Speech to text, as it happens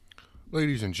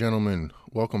Ladies and gentlemen,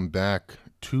 welcome back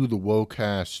to the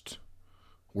WoCast.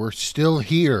 We're still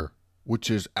here, which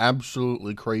is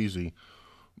absolutely crazy.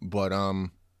 But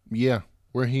yeah,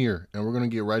 we're here and we're gonna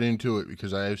get right into it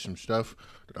because I have some stuff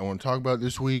that I want to talk about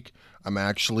this week. I'm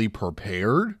actually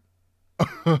prepared.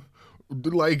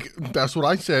 Like that's what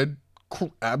I said.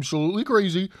 Absolutely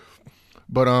crazy.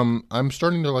 But I'm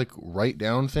starting to like write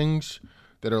down things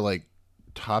that are like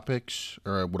topics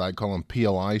or what I call them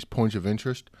POIs, points of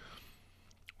interest,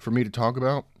 for me to talk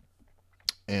about.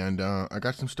 And I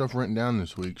got some stuff written down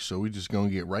this week, so we just gonna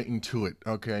get right into it.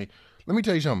 Okay, let me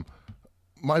tell you something.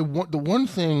 The one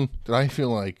thing that I feel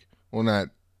like, well, not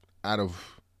out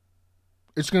of,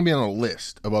 it's gonna be on a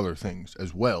list of other things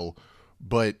as well,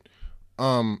 but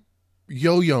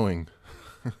yo-yoing.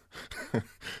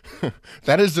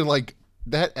 That is like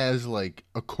that as like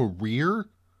a career,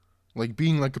 like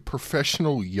being like a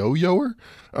professional yo-yoer.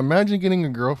 Imagine getting a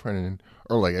girlfriend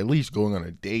or like at least going on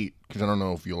a date, because I don't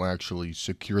know if you'll actually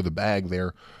secure the bag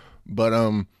there. But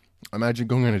imagine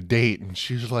going on a date and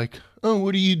she's like, "Oh,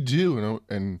 what do you do?"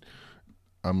 And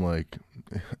I'm like,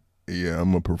 "Yeah,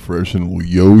 I'm a professional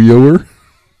yo-yoer."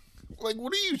 Like,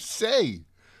 what do you say?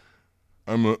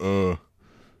 I'm a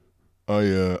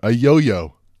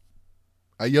yo-yo.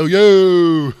 A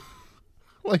yo-yo.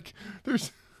 Like,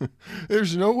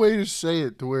 there's no way to say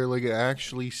it to where like it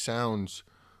actually sounds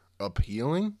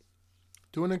appealing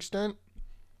to an extent.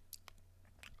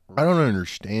 I don't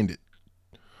understand it.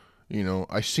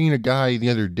 I seen a guy the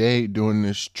other day doing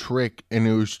this trick, and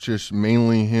it was just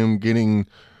mainly him getting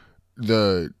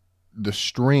the the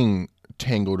string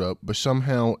tangled up, but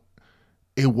somehow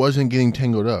it wasn't getting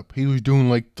tangled up. He was doing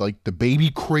like the baby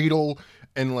cradle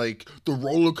and like the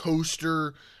roller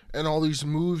coaster and all these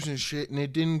moves and shit, and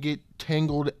it didn't get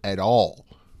tangled at all,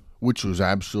 which was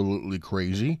absolutely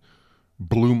crazy.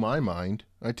 Blew my mind.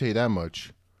 I tell you that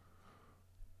much.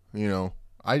 You know,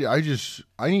 I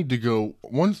need to go.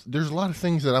 Once there's a lot of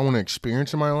things that I want to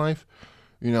experience in my life.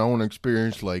 I want to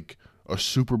experience like a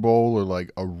Super Bowl or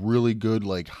like a really good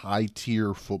like high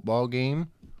tier football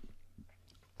game.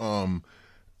 Um,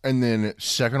 and then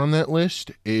second on that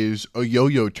list is a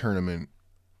yo-yo tournament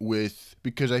with,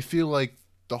 because I feel like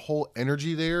the whole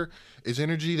energy there is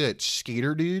energy that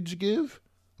skater dudes give,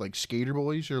 like skater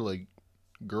boys or like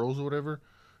girls or whatever.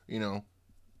 You know,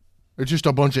 it's just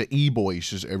a bunch of e-boys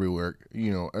just everywhere.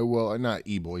 Well, not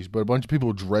e-boys, but a bunch of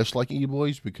people dressed like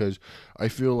e-boys, because I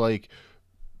feel like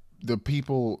the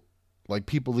people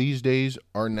these days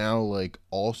are now like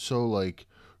also like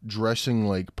dressing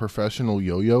like professional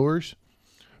yo-yoers,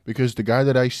 because the guy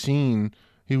that I seen,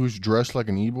 he was dressed like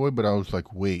an e-boy, but I was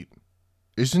like, wait,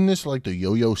 isn't this like the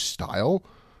yo-yo style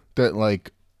that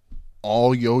like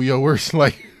all yo-yoers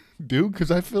like do?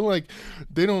 Because I feel like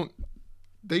they don't,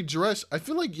 they dress, I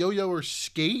feel like yo-yoers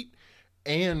skate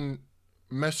and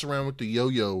mess around with the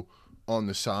yo-yo on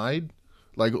the side.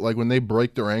 Like when they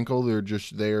break their ankle, they're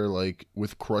just there like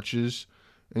with crutches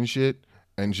and shit,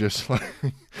 and just like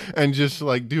and just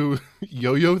like do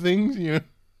yo-yo things. There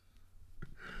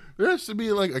has to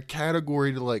be like a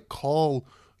category to like call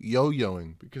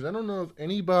yo-yoing, because I don't know if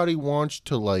anybody wants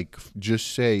to like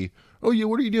just say, "Oh yeah,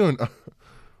 what are you doing?"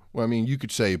 Well, I mean, you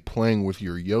could say playing with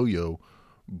your yo-yo,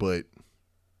 but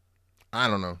I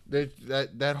don't know.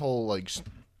 That whole like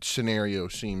scenario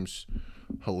seems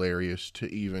hilarious to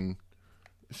even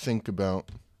think about.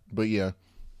 But yeah,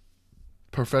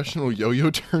 professional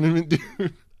yo-yo tournament,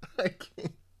 dude. I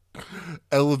can't.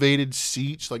 Elevated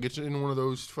seats, like it's in one of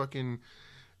those fucking.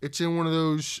 It's in one of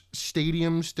those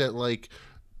stadiums that like.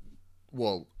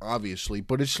 Well, obviously,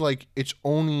 but it's like it's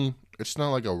only. It's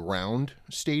not like a round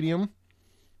stadium.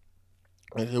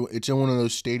 It's in one of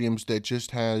those stadiums that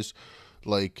just has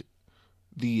like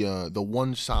the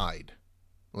one side,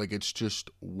 like it's just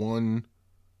one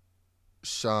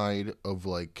side of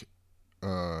like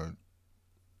uh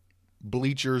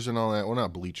bleachers and all that. Well,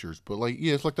 not bleachers, but like,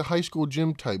 yeah, it's like the high school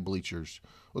gym type bleachers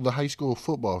or the high school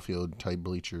football field type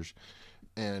bleachers,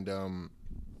 and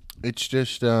it's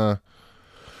just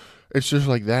it's just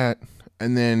like that,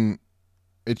 and then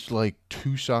it's like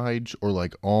two sides or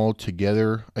like all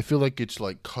together. I feel like it's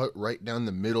like cut right down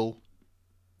the middle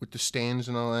with the stands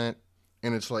and all that,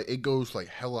 and it's like it goes like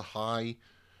hella high,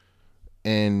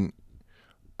 and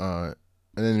uh,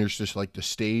 and then there's just like the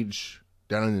stage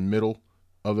down in the middle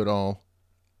of it all,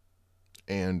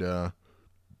 and that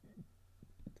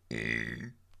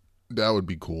would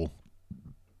be cool,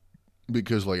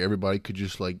 because like everybody could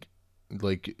just like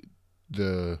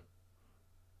the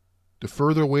the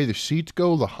further away the seats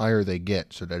go, the higher they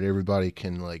get, so that everybody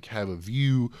can like have a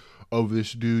view of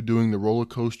this dude doing the roller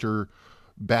coaster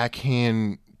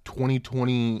backhand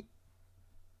 2020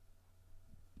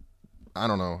 I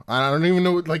don't know. I don't even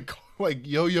know what like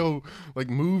yo-yo like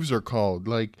moves are called.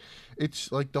 Like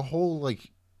it's like the whole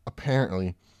like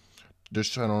apparently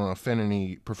just so I don't offend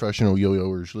any professional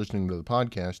yo-yoers listening to the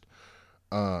podcast.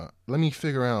 Let me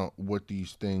figure out what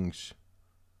these things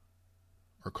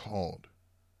are called.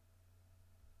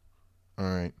 All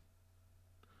right,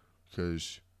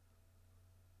 because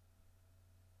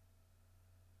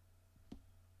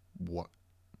what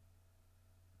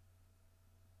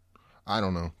I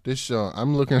don't know. This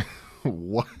I'm looking.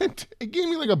 What? It gave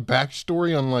me like a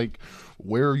backstory on like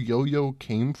where yo-yo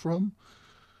came from.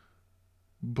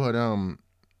 But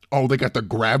oh, they got the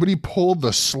gravity pull,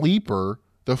 the sleeper,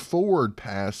 the forward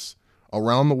pass,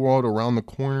 around the world, around the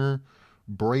corner,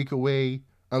 breakaway.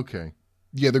 Okay.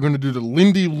 Yeah, they're going to do the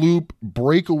Lindy Loop,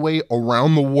 breakaway,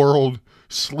 around the world,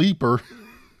 sleeper.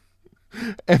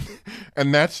 and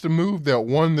and that's the move that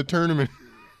won the tournament.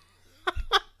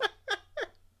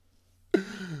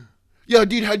 Yo,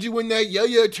 dude, how'd you win that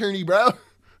yo-yo tourney, bro?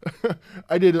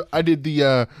 I did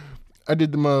the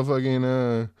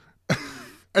motherfucking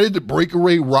I did the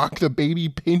breakaway, rock the baby,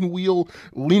 pinwheel,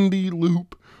 Lindy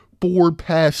Loop, forward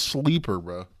pass, sleeper,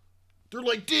 bro. They're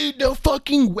like, dude, no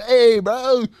fucking way,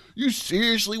 bro. You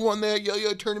seriously won that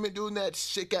yo-yo tournament doing that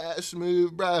sick ass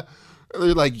move, bro?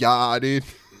 They're like, yeah, dude.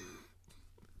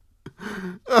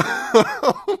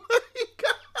 Oh my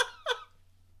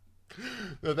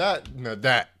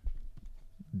god.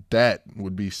 That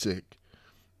would be sick.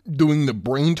 Doing the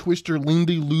brain twister,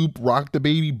 Lindy Loop, rock the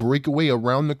baby, breakaway,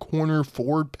 around the corner,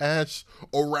 forward pass,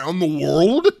 around the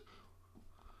world?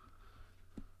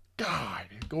 God,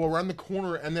 go around the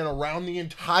corner and then around the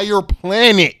entire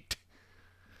planet.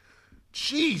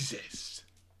 Jesus.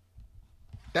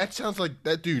 That sounds like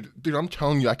that dude. Dude, I'm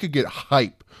telling you, I could get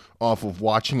hype off of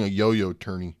watching a yo-yo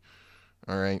tourney.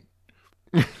 All right.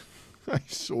 I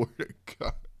swear to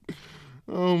God.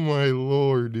 Oh my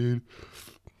Lord, dude.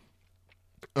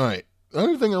 All right. The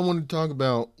other thing I wanted to talk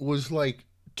about was like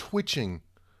twitching.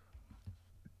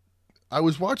 I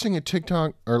was watching a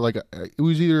TikTok or like it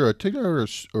was either a TikTok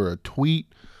or a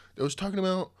tweet that was talking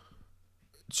about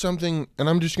something, and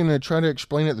I'm just gonna try to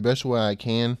explain it the best way I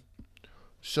can.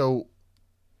 So,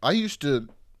 I used to.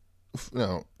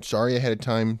 No, sorry ahead of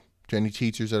time to any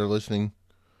teachers that are listening.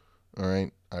 All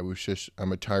right,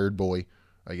 I'm a tired boy,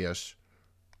 I guess.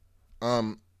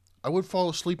 I would fall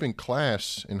asleep in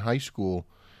class in high school,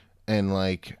 and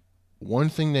like one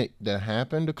thing that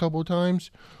happened a couple of times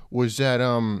was that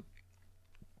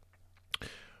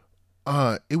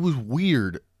it was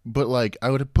weird, but like I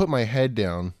would put my head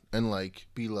down and like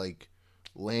be like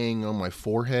laying on my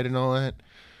forehead and all that.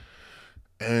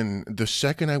 And the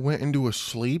second I went into a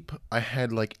sleep, I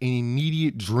had like an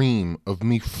immediate dream of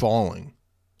me falling,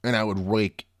 and I would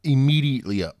wake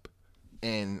immediately up,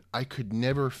 and I could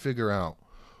never figure out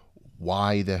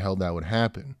why the hell that would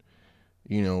happen.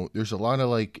 You know, there's a lot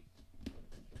of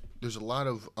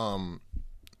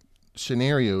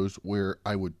scenarios where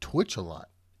I would twitch a lot,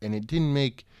 and it didn't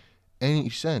make any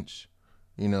sense.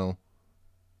 You know,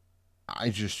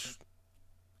 I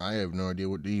have no idea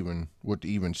what to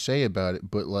even say about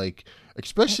it. But like,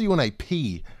 especially when I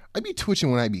pee, I be twitching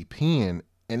when I be peeing,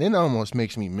 and it almost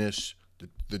makes me miss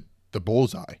the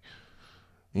bullseye.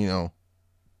 You know,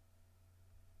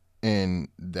 and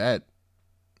that,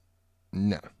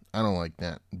 no, I don't like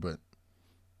that. But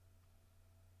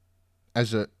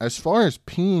as far as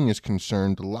peeing is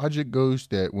concerned, the logic goes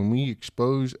that when we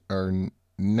expose our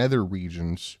nether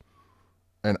regions,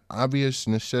 an obvious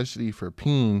necessity for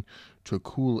peeing to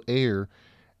cool air,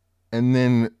 and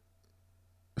then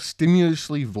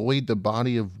stimulously void the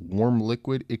body of warm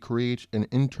liquid, it creates an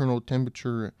internal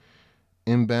temperature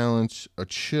imbalance, a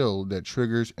chill that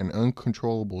triggers an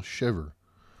uncontrollable shiver.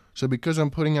 So because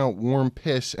I'm putting out warm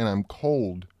piss and I'm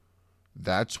cold,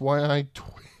 that's why I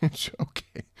twitch.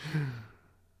 Okay.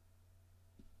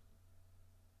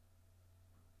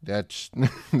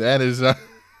 That is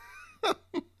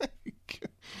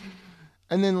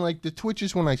and then like the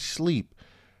twitches when I sleep.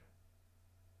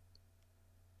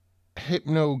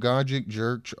 Hypnagogic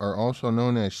jerks are also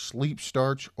known as sleep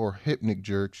starts or hypnic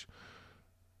jerks.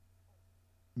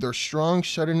 They're strong,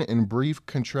 sudden, and brief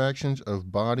contractions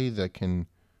of body that can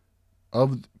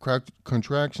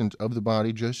contractions of the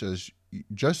body just as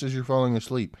you're falling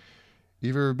asleep.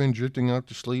 You've ever been drifting off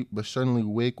to sleep but suddenly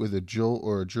wake with a jolt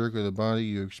or a jerk of the body?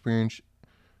 You experience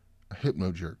a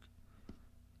hypnojerk.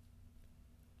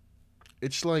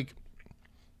 It's like,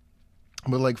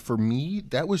 but like for me,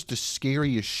 that was the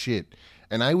scariest shit.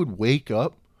 And I would wake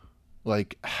up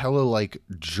like hella like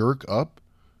jerk up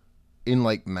in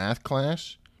like math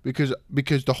class because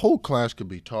the whole class could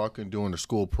be talking, doing a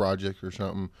school project or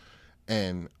something,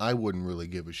 and I wouldn't really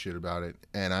give a shit about it,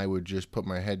 and I would just put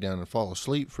my head down and fall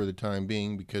asleep for the time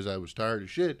being because I was tired of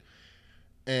shit.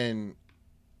 And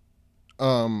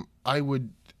I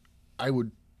would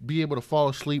be able to fall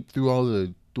asleep through all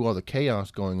the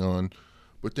chaos going on,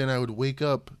 but then I would wake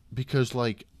up because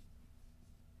like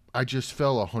I just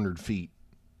fell 100 feet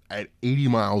at 80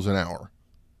 miles an hour,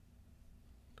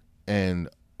 and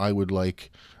I would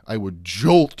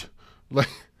jolt, like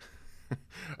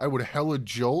I would hella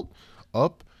jolt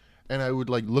up, and I would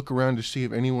like look around to see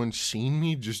if anyone's seen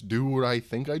me just do what I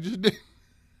think I just did,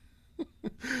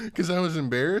 because I was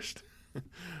embarrassed.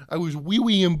 I was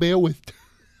wee embarrassed.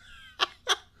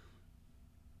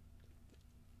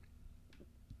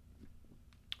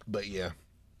 But yeah,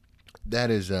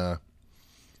 that is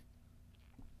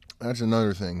that's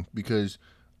another thing, because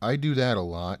I do that a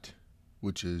lot,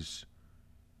 which is,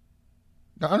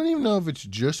 now, I don't even know if it's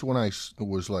just when I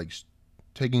was like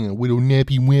taking a little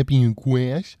nappy wappy in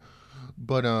class,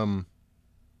 but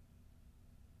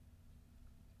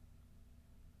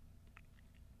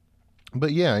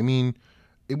yeah, I mean,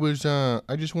 it was.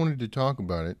 I just wanted to talk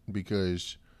about it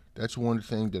because that's one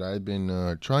thing that I've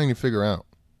been trying to figure out,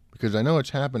 because I know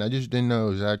it's happened. I just didn't know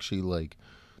it was actually like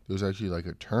there was actually like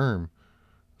a term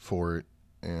for it,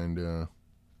 and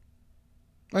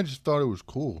I just thought it was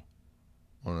cool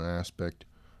on an aspect.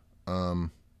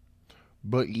 Um,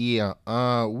 but yeah,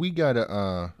 we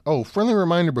gotta. Oh, friendly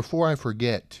reminder before I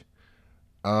forget.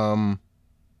 Um,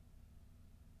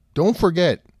 don't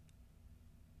forget,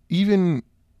 even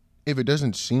if it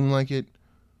doesn't seem like it,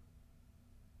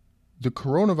 the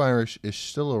coronavirus is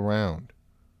still around.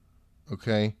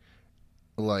 Okay,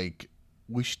 like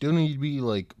we still need to be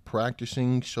like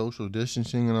practicing social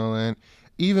distancing and all that,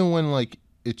 even when like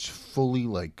it's fully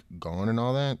like gone and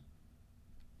all that.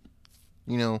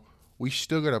 You know, we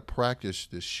still gotta practice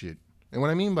this shit. And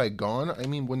what I mean by gone, I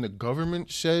mean when the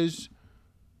government says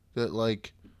that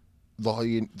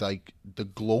the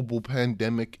global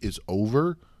pandemic is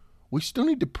over, we still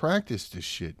need to practice this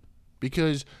shit,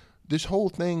 because this whole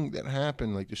thing that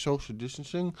happened, like the social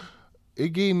distancing,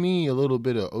 it gave me a little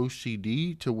bit of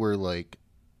OCD to where like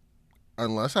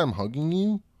unless I'm hugging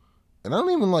you, and I don't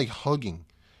even like hugging.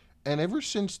 And ever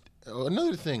since,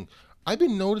 another thing, I've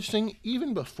been noticing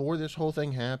even before this whole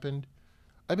thing happened,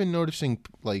 I've been noticing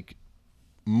like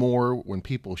more when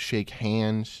people shake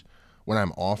hands, when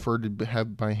I'm offered to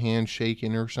have my hand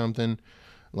shaken or something.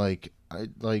 Like I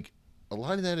like a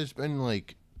lot of that has been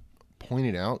like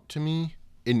pointed out to me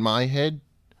in my head,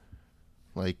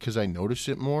 like because I notice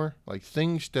it more. Like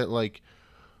things that like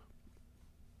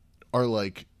are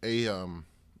like a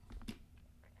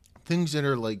things that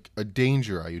are like a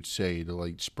danger, I would say, to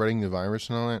like spreading the virus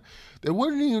and all that. That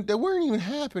weren't even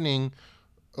happening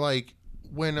like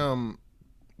when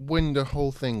the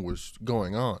whole thing was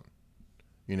going on.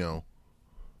 You know,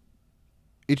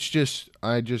 it's just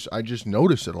I just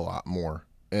notice it a lot more,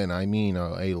 and I mean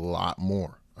a lot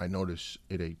more. I notice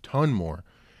it a ton more,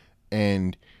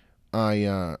 and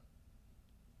I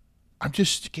I'm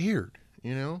just scared.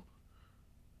 You know.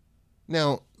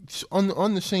 Now,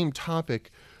 on the same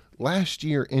topic, last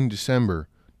year in December,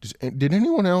 did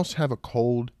anyone else have a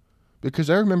cold? Because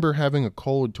I remember having a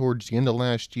cold towards the end of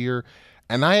last year,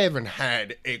 and I haven't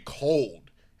had a cold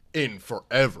in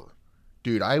forever.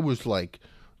 Dude, I was like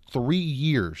 3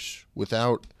 years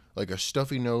without like a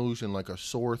stuffy nose and like a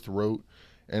sore throat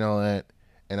and all that.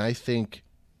 And I think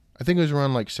it was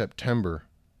around like September,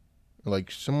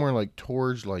 like somewhere like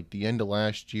towards like the end of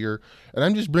last year. And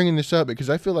I'm just bringing this up because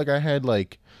I feel like I had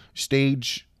like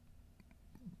stage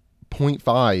point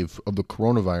 0.5 of the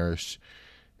coronavirus,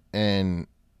 and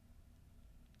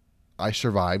I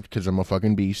survived because I'm a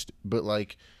fucking beast. But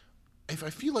like, if I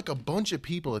feel like a bunch of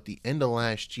people at the end of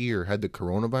last year had the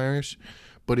coronavirus,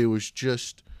 but it was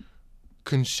just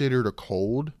considered a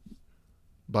cold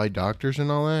by doctors and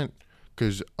all that,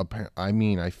 because I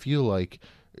mean, I feel like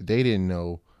they didn't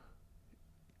know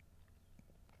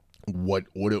what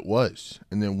it was,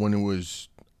 and then when it was,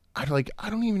 I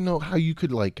don't even know how you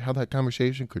could like how that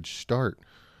conversation could start.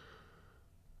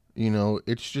 You know,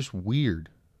 it's just weird.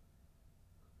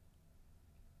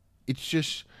 It's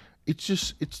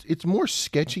more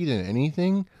sketchy than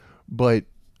anything, but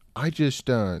I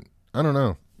don't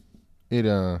know. It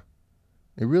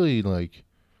really like,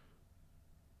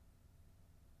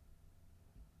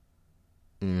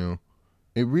 you know,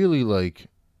 it really like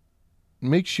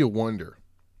makes you wonder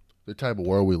the type of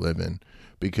world we live in,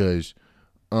 because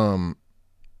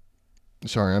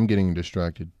sorry, I'm getting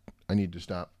distracted. I need to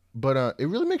stop. But it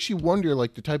really makes you wonder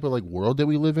like the type of like world that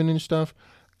we live in and stuff,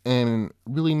 and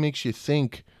really makes you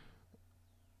think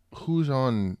who's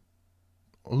on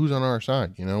who's on our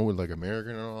side, with like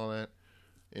American and all that.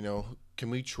 Can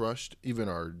we trust even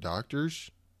our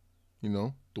doctors?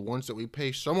 The ones that we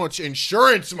pay so much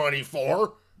insurance money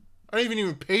for. I haven't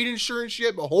even paid insurance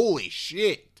yet, but holy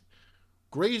shit.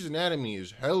 Grey's Anatomy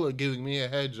is hella giving me a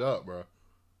heads up, bro.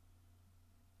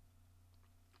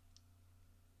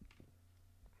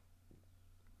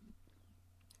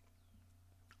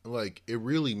 Like, it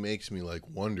really makes me, like,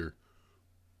 wonder,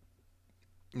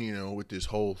 with this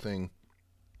whole thing.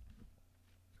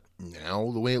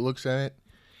 Now, the way it looks at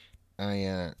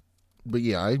it, but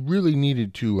yeah, I really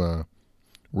needed to,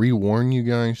 re-warn you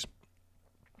guys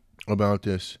about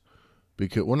this.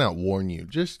 Because, well, not warn you,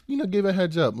 just, give a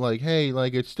heads up. Like, hey,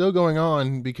 like, it's still going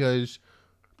on because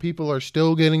people are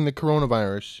still getting the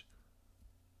coronavirus.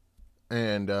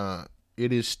 And,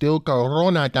 it is still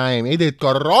Corona time. It is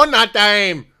Corona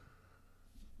time!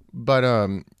 But,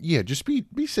 yeah, just be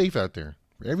safe out there.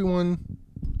 For everyone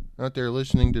out there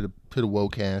listening to the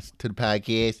Wocast, to the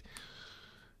podcast,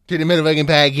 to the motherfucking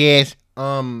podcast,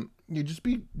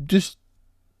 just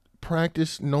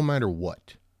practice no matter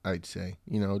what, I'd say.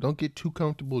 Don't get too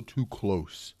comfortable too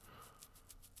close.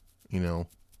 And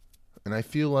I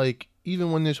feel like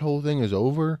even when this whole thing is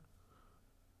over,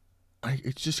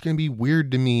 it's just going to be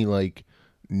weird to me, like,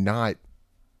 not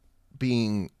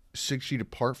being 6 feet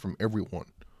apart from everyone.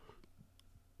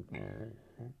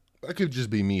 That could just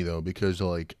be me, though, because,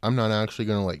 like, I'm not actually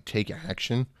going to, like, take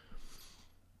action.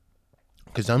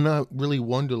 Because I'm not really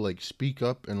one to, like, speak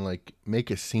up and, like, make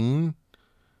a scene.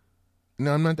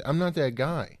 No, I'm not that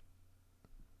guy.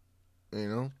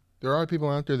 There are people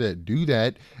out there that do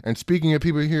that. And speaking of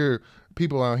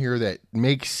people out here that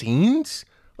make scenes,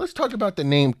 let's talk about the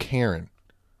name Karen.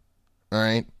 All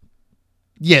right?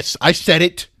 Yes, I said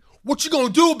it. What you gonna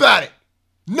do about it?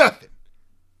 Nothing.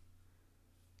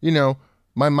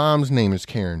 My mom's name is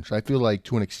Karen, so I feel like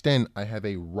to an extent I have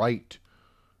a right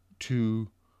to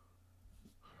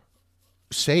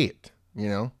say it,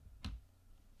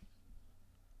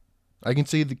 I can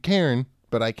say the Karen,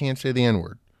 but I can't say the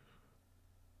N-word.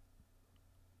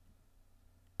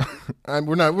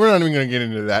 We're not even going to get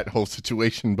into that whole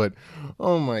situation, but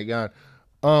oh my God.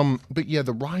 But yeah,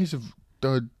 the rise of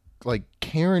the, like,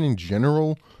 Karen in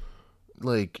general,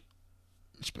 like,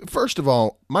 first of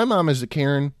all, my mom is a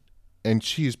Karen, and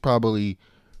she's probably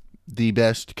the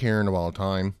best Karen of all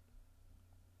time.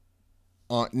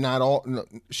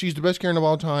 She's the best Karen of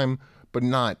all time, but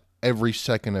not every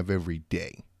second of every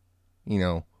day.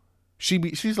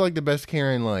 She's like the best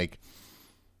Karen, like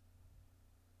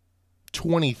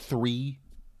 23,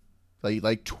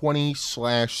 like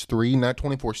 20/3, not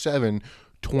 24/7,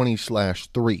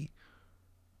 20/3.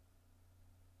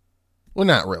 Well,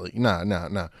 not really.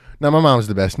 No. My mom's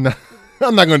the best. No,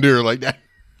 I'm not gonna do her like that.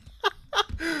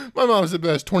 My mom's the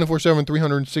best 24/7,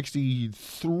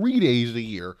 363 days a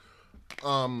year.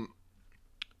 Yeah,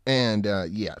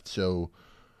 so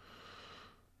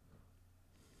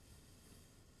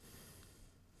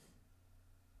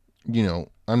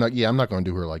I'm not going to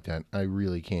do her like that. I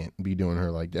really can't be doing her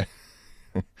like that.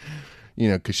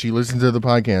 Because she listens to the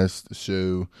podcast,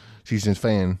 so she's a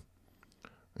fan.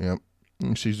 Yep.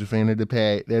 She's a fan of the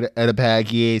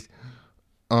podcast.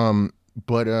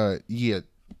 Yeah,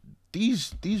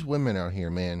 these women out here,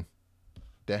 man,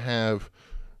 that have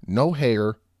no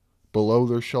hair below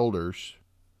their shoulders.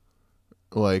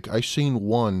 Like, I seen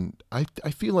one. I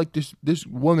feel like this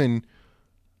woman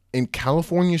in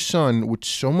California sun with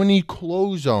so many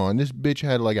clothes on. This bitch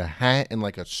had like a hat and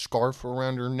like a scarf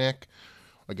around her neck,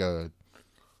 like I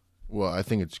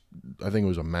think it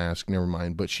was a mask. Never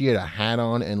mind. But she had a hat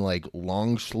on and like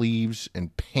long sleeves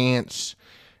and pants,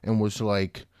 and was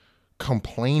like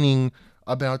complaining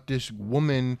about this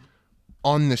woman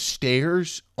on the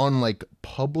stairs, on like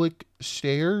public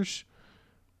stairs,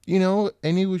 and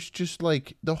it was just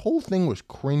like, the whole thing was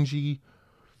cringy.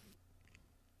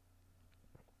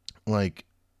 Like,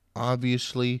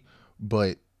 obviously,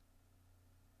 but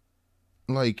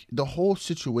like the whole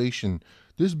situation,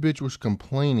 this bitch was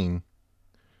complaining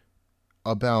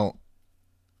about,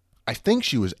 I think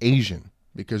she was Asian,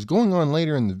 because going on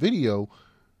later in the video,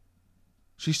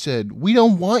 she said, "We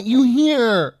don't want you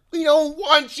here. We don't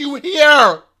want you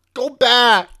here. Go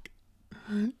back."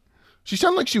 She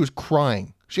sounded like she was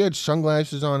crying. She had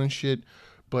sunglasses on and shit,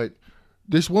 but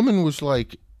this woman was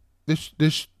like,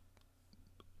 this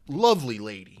lovely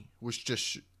lady was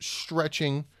just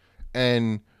stretching,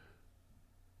 and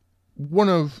one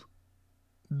of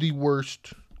the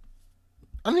worst,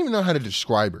 I don't even know how to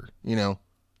describe her, looked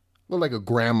like a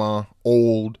grandma,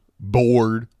 old,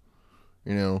 bored,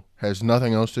 has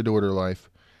nothing else to do with her life.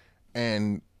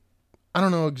 And I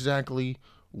don't know exactly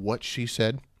what she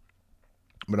said,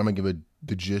 but I'm gonna give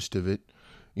the gist of it.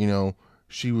 You know,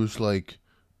 she was like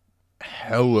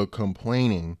hella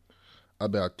complaining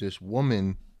about this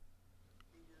woman.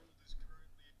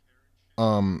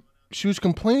 She was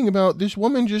complaining about this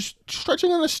woman just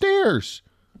stretching on the stairs.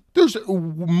 There's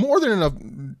more than enough.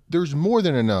 There's more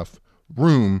than enough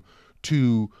room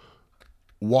to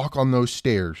walk on those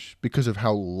stairs because of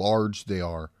how large they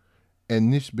are.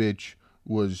 And this bitch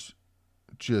was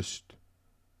just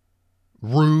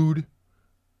rude.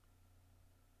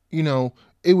 You know,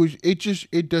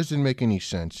 it doesn't make any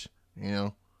sense, you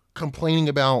know? Complaining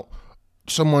about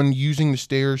someone using the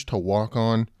stairs to walk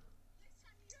on. Next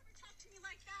time you ever talk to me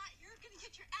like that, you're gonna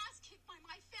get your ass kicked by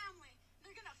my family.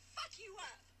 They're gonna fuck you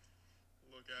up.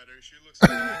 Look at her. She looks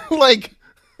Like,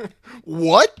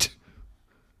 what?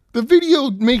 The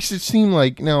video makes it seem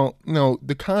like, now,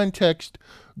 the context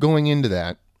going into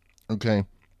that, okay,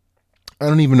 I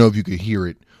don't even know if you could hear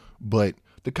it, but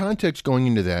the context going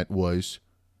into that was,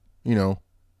 you know,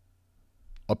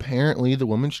 apparently the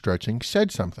woman stretching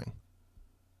said something.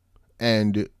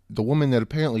 And the woman that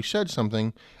apparently said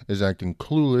something is acting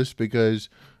clueless because,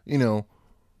 you know,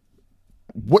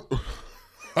 what?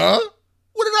 Huh?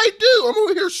 What did I do? I'm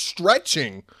over here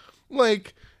stretching.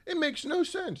 Like, it makes no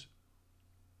sense.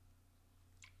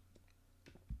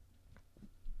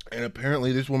 And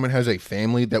apparently this woman has a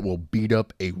family that will beat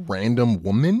up a random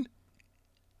woman.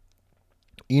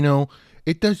 You know,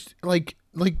 it does, like,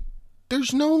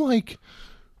 there's no, like,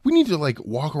 we need to, like,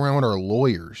 walk around with our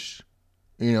lawyers,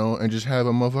 you know, and just have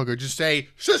a motherfucker just say,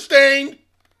 sustained.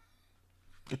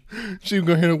 She would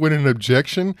go ahead and win an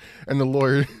objection, and the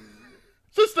lawyer,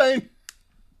 sustained.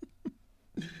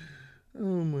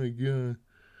 Oh, my God.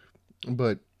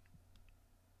 But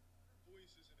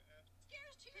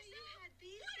Scares to you had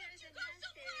these. Why don't you go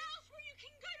somewhere else where you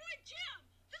can go to a gym?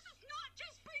 This is not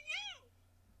just for you.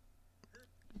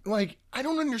 like, I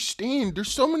don't understand.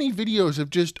 There's so many videos of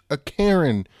just a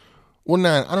Karen. Well,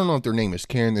 not, I don't know if their name is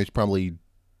Karen. It's probably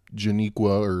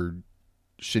Janiqua or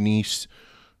Shanice,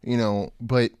 you know,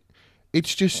 but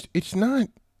it's just, it's not,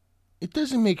 it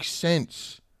doesn't make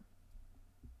sense.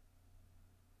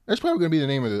 That's probably going to be the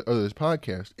name of this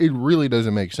podcast. It really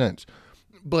doesn't make sense.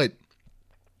 But,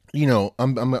 you know, I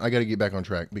got to get back on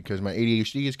track because my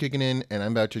ADHD is kicking in and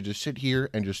I'm about to just sit here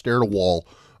and just stare at a wall.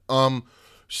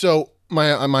 So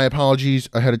my apologies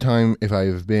ahead of time if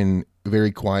I've been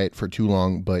very quiet for too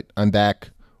long, but I'm back.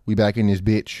 We back in this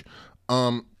bitch.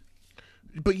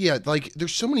 But yeah, like,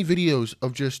 there's so many videos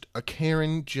of just a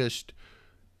Karen just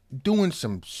doing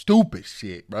some stupid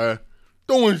shit, bruh.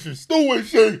 Doing some stupid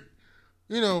shit.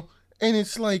 You know, and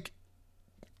it's like,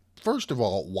 first of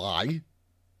all, why?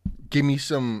 Give me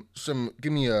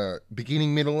give me a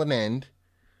beginning, middle, and end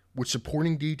with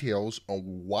supporting details on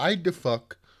why the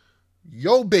fuck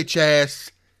yo bitch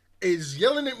ass is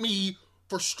yelling at me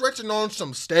for stretching on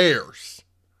some stairs.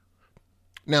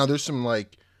 Now, there's some,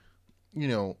 like, you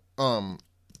know,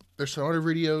 there's some other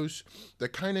videos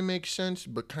that kind of make sense,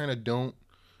 but kind of don't,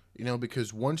 you know,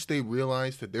 because once they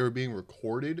realized that they were being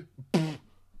recorded,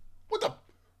 what the,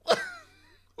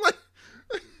 like,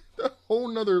 a whole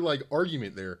nother, like,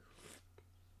 argument there,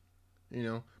 you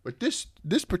know. But this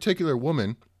particular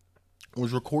woman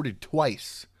was recorded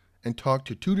twice and talked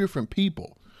to two different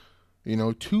people, you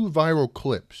know, two viral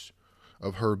clips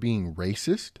of her being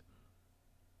racist,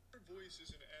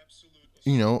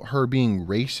 you know, her being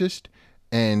racist,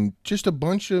 and just a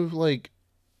bunch of, like,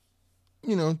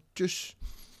 you know, just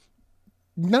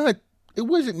not, it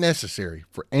wasn't necessary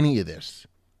for any of this.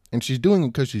 And she's doing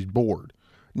it because she's bored.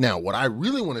 Now, what I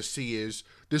really want to see is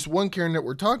this one Karen that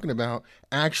we're talking about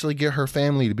actually get her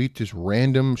family to beat this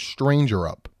random stranger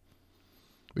up.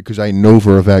 Because I know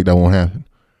for a fact that won't happen.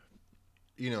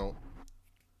 You know,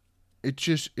 it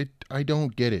just, I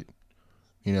don't get it.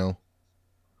 You know,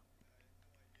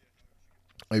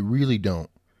 I really don't.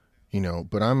 You know,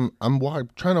 but I'm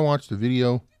trying to watch the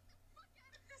video.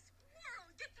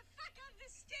 Get the fuck out of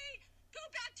this state. Go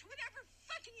back to whatever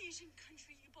fucking Asian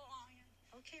country you belong in.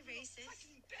 Okay, racist.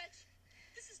 Fucking bitch.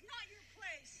 This is not your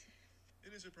place.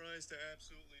 in a surprise to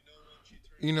absolutely no one. She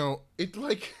turned. You know, it,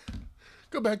 like,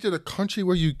 go back to the country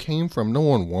where you came from. No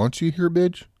one wants you here,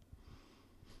 bitch.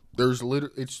 There's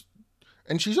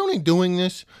and she's only doing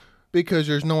this because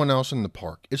there's no one else in the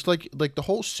park. It's like the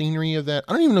whole scenery of that.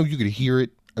 I don't even know if you could hear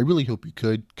it. I really hope you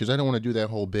could, because I don't want to do that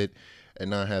whole bit and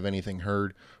not have anything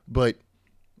heard. But,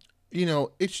 you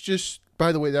know, it's just,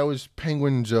 by the way, that was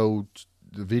Penguin Zoe,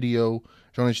 the video.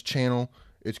 It's on his channel.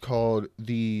 It's called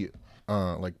the,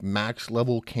 like, Max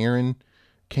Level Karen.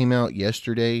 Came out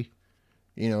yesterday.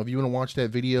 You know, if you want to watch that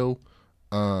video,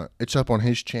 it's up on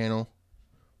his channel.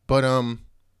 But,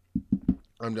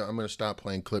 I'm gonna stop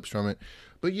playing clips from it.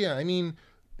 But yeah, I mean,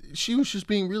 she was just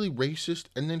being really racist,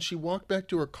 and then she walked back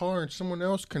to her car, and someone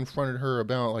else confronted her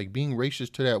about like being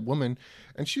racist to that woman,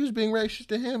 and she was being racist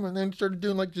to him, and then started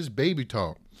doing like this baby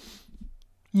talk.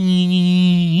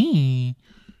 You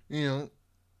know,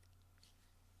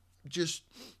 just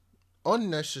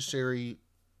unnecessary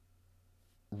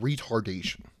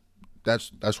retardation.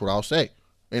 That's what I'll say.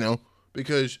 You know,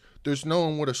 because there's no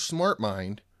one with a smart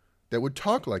mind that would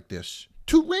talk like this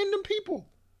to random people.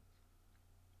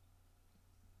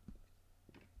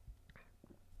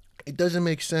 It doesn't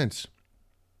make sense.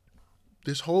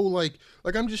 This whole like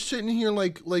I'm just sitting here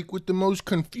like with the most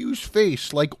confused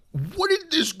face. Like, what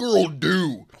did this girl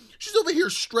do? She's over here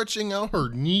stretching out her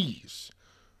knees.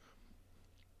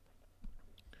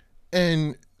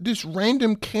 And this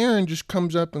random Karen just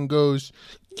comes up and goes,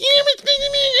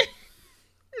 it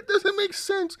doesn't make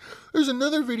sense. There's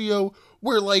another video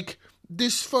where like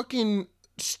this fucking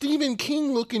Stephen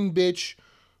King looking bitch,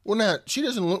 well not, she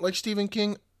doesn't look like Stephen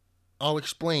King. I'll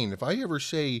explain. If I ever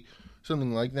say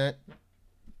something like that,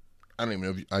 I don't even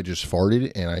know if I just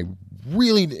farted, and I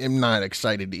really am not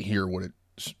excited to hear what it.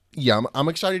 Yeah, I'm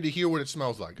excited to hear what it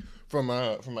smells like from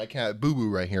my cat Boo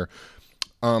Boo right here.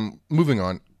 Moving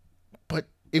on, but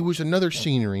it was another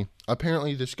scenery.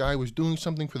 Apparently, this guy was doing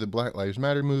something for the Black Lives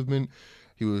Matter movement.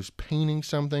 He was painting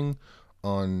something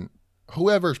on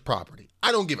whoever's property.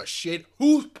 I don't give a shit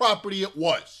whose property it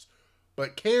was,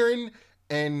 but Karen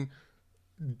and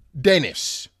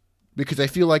Dennis, because I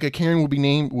feel like a Karen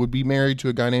would be married to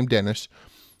a guy named Dennis.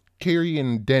 Carrie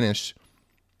and Dennis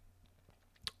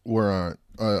were.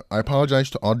 I apologize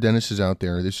to all Dennises out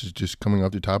there. This is just coming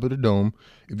off the top of the dome.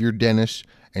 If you're Dennis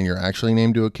and you're actually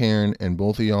named to a Karen, and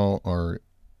both of y'all are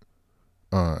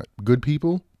good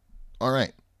people, all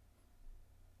right.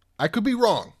 I could be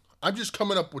wrong. I'm just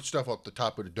coming up with stuff off the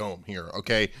top of the dome here.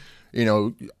 Okay, you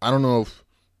know, I don't know if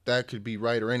that could be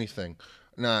right or anything.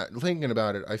 Now, thinking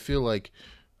about it, I feel like,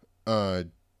 I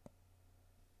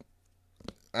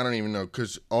don't even know,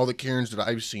 because all the Karens that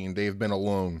I've seen, they've been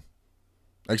alone,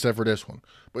 except for this one.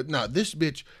 But no, this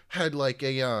bitch had like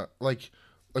a, like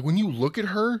when you look at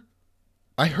her,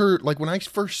 I heard, like when I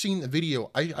first seen the video,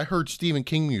 I heard Stephen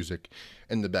King music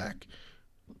in the back.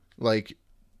 Like,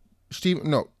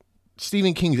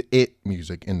 Stephen King's It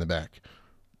music in the back.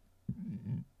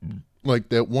 Like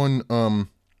that one,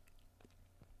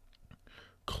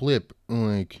 clip,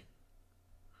 like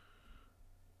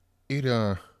it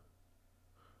I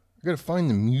gotta find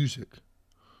the music,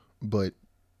 but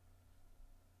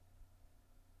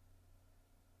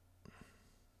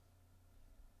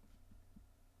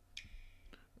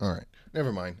all right,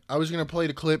 never mind. I was gonna play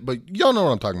the clip, but y'all know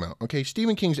what I'm talking about. Okay,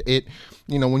 Stephen King's It,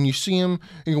 you know, when you see him,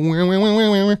 you go, wah, wah, wah,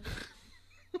 wah, wah.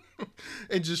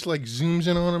 It just like zooms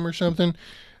in on him or something.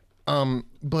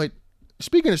 But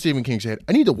speaking of Stephen King's It,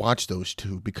 I need to watch those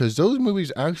two because those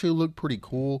movies actually look pretty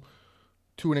cool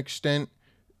to an extent,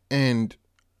 and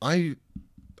I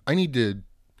need to.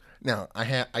 Now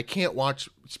I can't watch.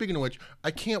 Speaking of which, I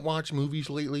can't watch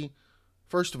movies lately.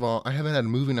 First of all, I haven't had a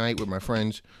movie night with my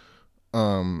friends.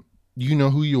 You know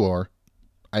who you are.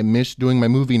 I miss doing my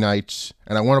movie nights,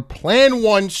 and I want to plan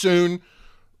one soon.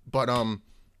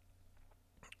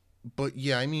 But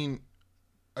yeah, I mean,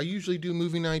 I usually do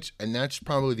movie nights, and that's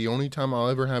probably the only time I'll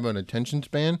ever have an attention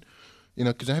span, you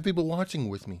know, because I have people watching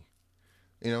with me,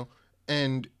 you know,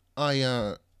 and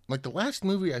I, like the last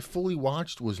movie I fully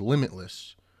watched was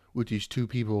Limitless with these two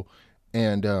people,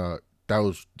 and that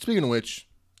was, speaking of which,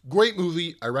 great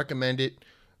movie, I recommend it,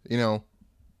 you know,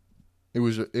 it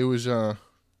was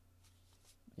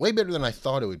way better than I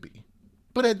thought it would be,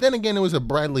 but then again, it was a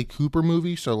Bradley Cooper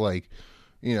movie, so like,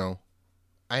 you know,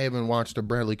 I haven't watched a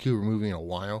Bradley Cooper movie in a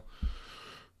while.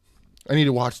 I need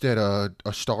to watch that A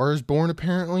Star Is Born,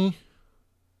 apparently.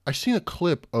 I seen a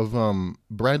clip of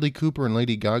Bradley Cooper and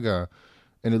Lady Gaga,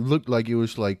 and it looked like it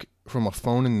was like from a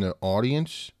phone in the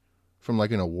audience from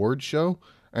like an award show,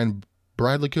 and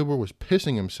Bradley Cooper was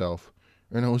pissing himself,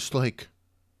 and I was like,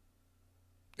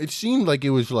 it seemed like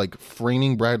it was like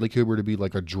framing Bradley Cooper to be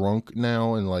like a drunk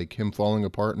now and like him falling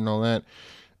apart and all that,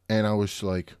 and I was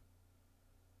like,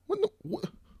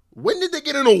 when did they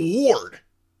get an award?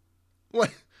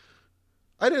 Like,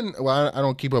 I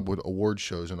don't keep up with award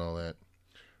shows and all that.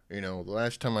 You know, the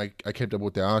last time I kept up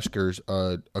with the Oscars,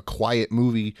 A Quiet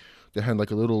Movie that had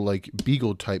like a little like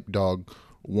beagle type dog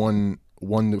won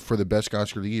for the best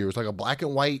Oscar of the year. It was like a black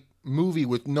and white movie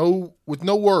with no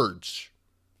words.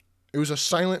 It was a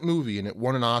silent movie and it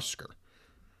won an Oscar.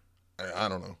 I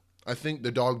don't know. I think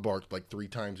the dog barked like 3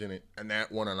 times in it, and that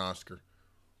won an Oscar.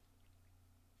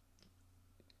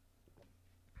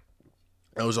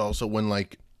 That was also when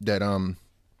like that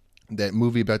that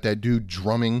movie about that dude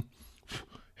drumming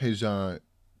his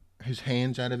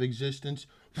hands out of existence.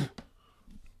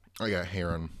 I got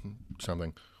hair on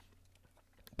something.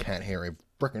 Cat hair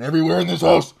freaking everywhere in this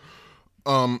house.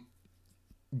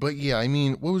 But yeah, I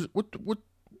mean, what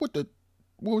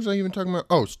was I even talking about?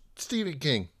 Oh, Stephen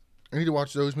King. I need to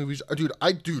watch those movies. Dude,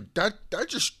 that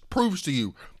just proves to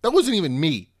you that wasn't even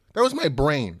me. That was my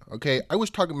brain, okay? I was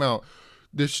talking about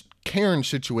this Karen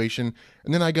situation,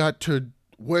 and then I got to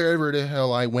wherever the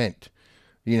hell I went,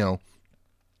 you know.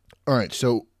 All right,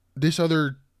 so this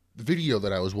other video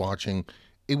that I was watching,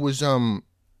 it was,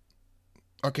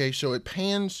 okay, so it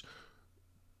pans,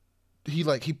 he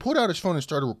put out his phone and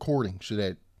started recording so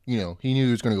that, you know, he knew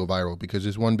it was going to go viral because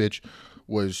this one bitch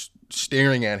was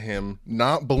staring at him,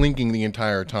 not blinking the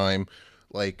entire time,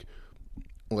 like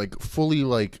fully,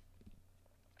 like,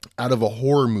 out of a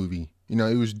horror movie. You know,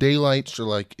 it was daylight, so,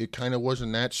 like, it kind of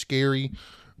wasn't that scary,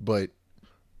 but,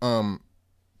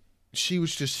 she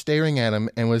was just staring at him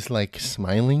and was, like,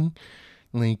 smiling,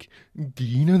 like, do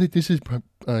you know that this is,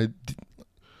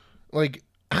 like,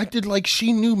 acted like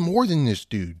she knew more than this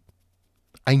dude.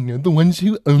 I know the ones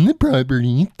who own the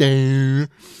property there.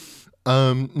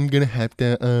 I'm gonna have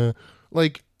to,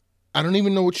 like, I don't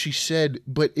even know what she said,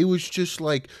 but it was just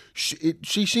like,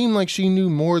 she seemed like she knew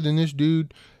more than this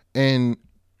dude, and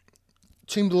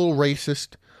it seemed a little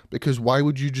racist, because why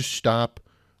would you just stop?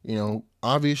 You know,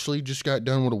 obviously just got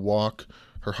done with a walk.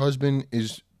 Her husband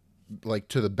is, like,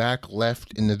 to the back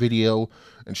left in the video,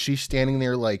 and she's standing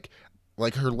there like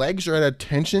her legs are at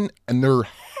attention, and they're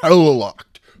hella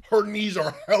locked. Her knees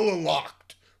are hella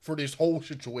locked for this whole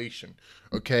situation,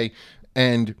 okay?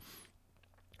 And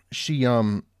she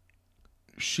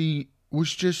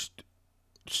was just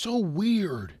so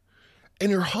weird.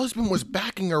 And her husband was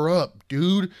backing her up,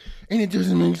 dude. And it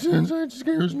doesn't make sense. It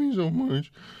scares me so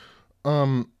much.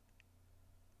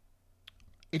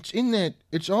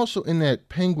 It's also in that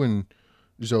Penguin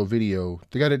Zoo video.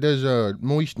 The guy that does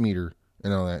Moist Meter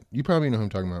and all that. You probably know who I'm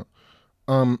talking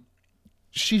about.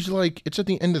 She's like, it's at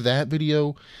the end of that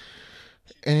video,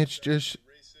 and it's just,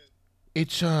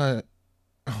 oh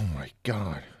my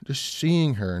God, just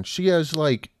seeing her, and she has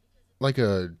like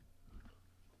a,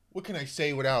 what can I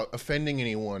say without offending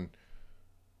anyone?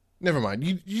 Never mind.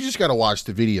 You just gotta watch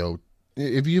the video.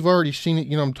 If you've already seen it,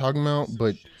 you know what I'm talking about,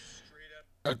 but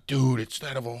dude, it's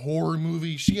that of a horror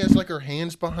movie. She has like her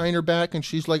hands behind her back, and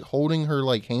she's like holding her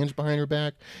like hands behind her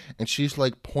back, and she's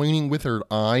like pointing with her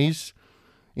eyes,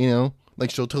 you know, like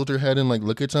she'll tilt her head and like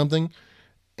look at something,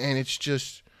 and it's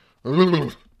just,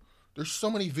 there's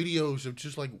so many videos of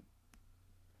just like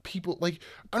people, like,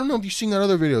 I don't know if you've seen that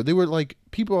other video. They were like,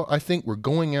 people I think were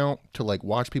going out to like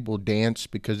watch people dance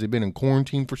because they've been in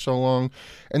quarantine for so long,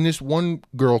 and this one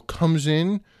girl comes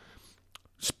in,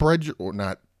 spreads, or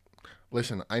not,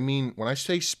 listen, I mean, when I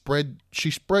say spread, she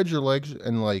spreads her legs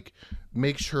and like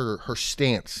makes her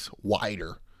stance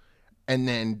wider, and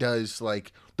then does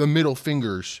like the middle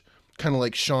fingers, kind of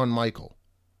like Shawn Michaels.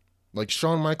 Like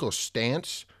Shawn Michaels'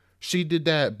 stance, she did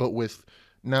that, but with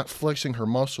not flexing her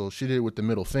muscles, she did it with the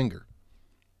middle finger.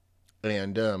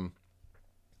 And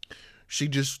she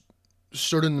just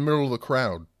stood in the middle of the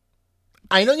crowd.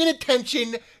 I don't get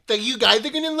attention, so you guys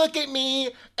are going to look at me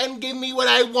and give me what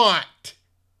I want.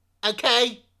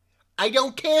 Okay? I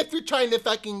don't care if you're trying to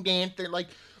fucking dance. Or like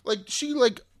she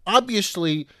like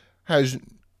obviously has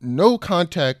no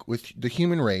contact with the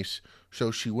human race. So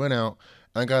she went out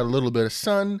and got a little bit of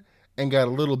sun and got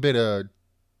a little bit of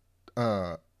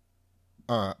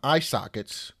eye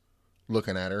sockets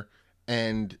looking at her.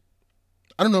 And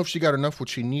I don't know if she got enough what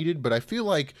she needed, but I feel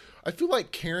like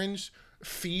Karens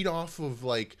feed off of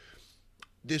like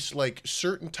this like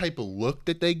certain type of look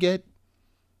that they get.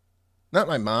 Not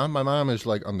my mom. My mom is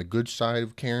like on the good side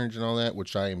of Karens and all that,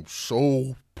 which I am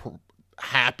so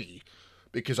happy,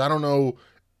 because I don't know.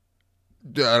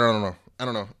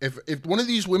 If one of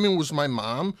these women was my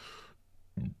mom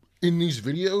in these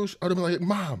videos, I'd be like,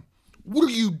 Mom, what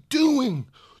are you doing?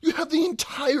 You have the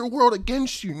entire world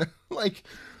against you. like,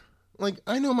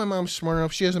 I know my mom's smart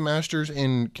enough. She has a master's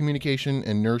in communication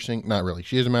and nursing. Not really.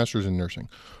 She has a master's in nursing.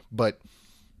 But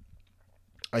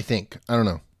I think, I don't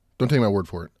know. Don't take my word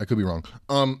for it. I could be wrong.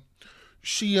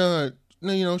 She's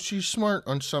smart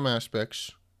on some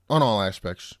aspects. On all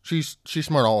aspects. She's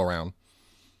smart all around.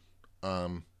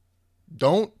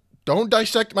 Don't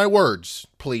dissect my words,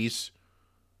 please.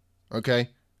 Okay?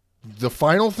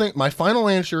 My final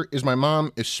answer is my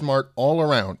mom is smart all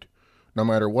around, no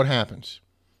matter what happens.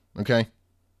 Okay?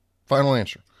 Final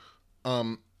answer.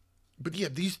 But yeah,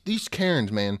 these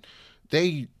Karens, man,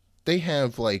 they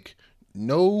have like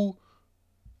no,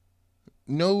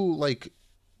 like,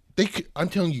 I'm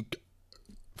telling you,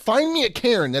 Find me a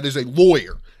Karen that is a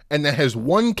lawyer and that has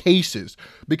won cases,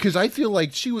 because I feel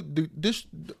like she would do this.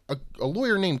 A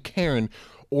lawyer named Karen,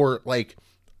 or like,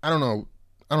 I don't know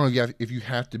if you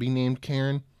have to be named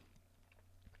Karen.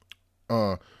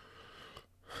 A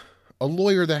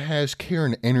lawyer that has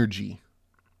Karen energy,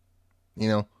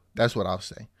 that's what I'll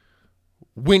say.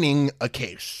 Winning a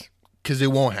case, because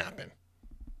it won't happen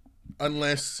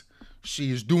unless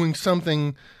she is doing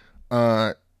something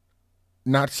not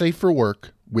safe for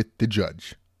work with the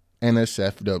judge,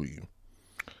 NSFW.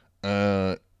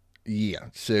 Yeah.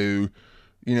 So,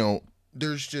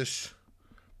 there's just,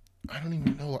 I don't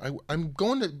even know.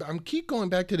 I'm keep going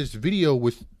back to this video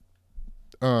with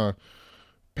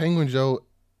Penguin Joe,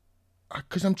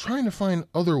 because I'm trying to find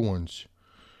other ones,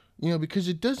 because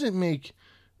it doesn't make,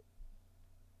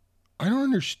 I don't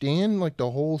understand like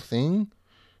the whole thing.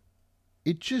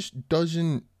 It just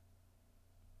doesn't,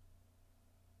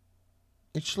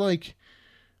 it's like,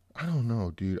 I don't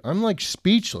know, dude. I'm like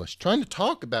speechless trying to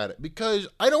talk about it because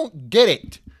I don't get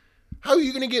it. How are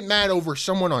you going to get mad over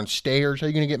someone on stairs? How are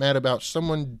you going to get mad about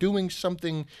someone doing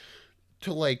something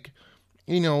to like,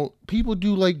 people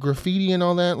do like graffiti and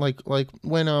all that. Like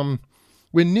when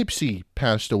Nipsey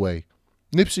passed away,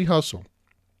 Nipsey Hussle,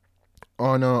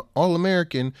 on All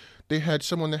American, they had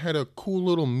someone that had a cool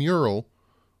little mural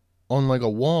on like a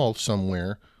wall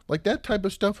somewhere. Like that type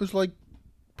of stuff was like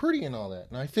pretty and all that.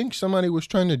 And I think somebody was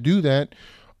trying to do that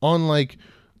on like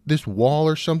this wall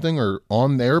or something, or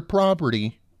on their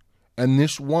property. And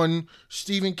this one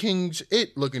Stephen King's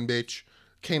It looking bitch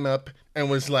came up and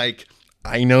was like,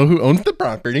 I know who owns the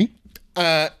property.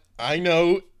 I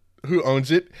know who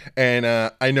owns it. And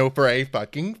I know for a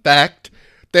fucking fact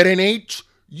that it ain't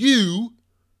you.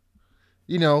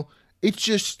 It's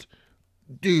just,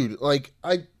 dude, I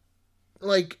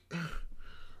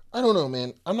don't know,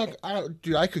 man.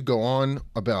 I could go on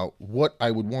about what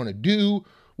I would want to do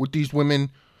with these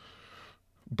women,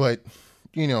 but,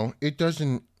 it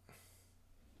doesn't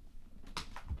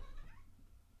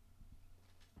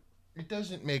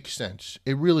make sense.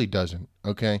 It really doesn't,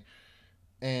 okay?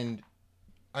 And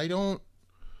I don't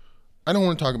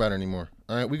want to talk about it anymore.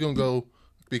 All right, we're going to go,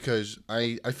 because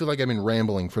I feel like I've been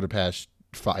rambling for the past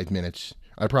 5 minutes.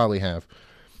 I probably have.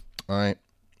 All right.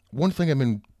 One thing I've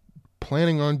been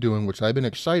planning on doing, which I've been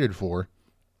excited for,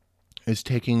 is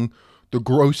taking the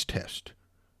gross test.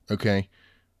 Okay?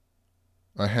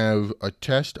 I have a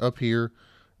test up here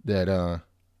that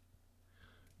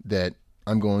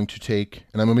I'm going to take,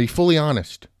 and I'm going to be fully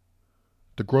honest.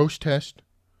 The gross test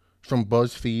from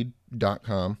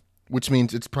BuzzFeed.com, which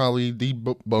means it's probably the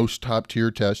most top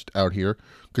tier test out here,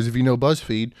 because if you know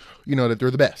BuzzFeed, you know that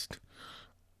they're the best.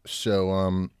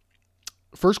 So,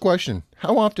 first question,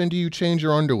 how often do you change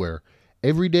your underwear?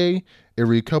 Every day,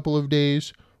 every couple of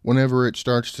days, whenever it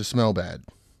starts to smell bad.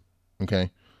 Okay?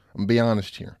 I'm going to be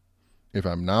honest here. If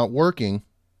I'm not working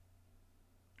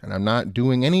and I'm not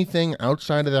doing anything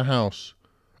outside of the house,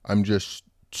 I'm just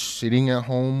sitting at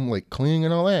home, like cleaning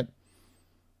and all that,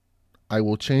 I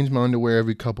will change my underwear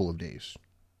every couple of days.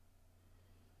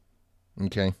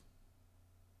 Okay?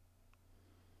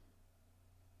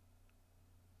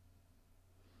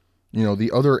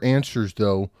 The other answers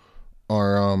though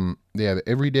are they have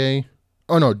every day.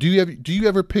 Oh no, do you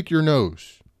ever pick your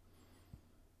nose?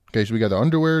 Okay, so we got the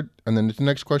underwear, and then the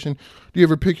next question, do you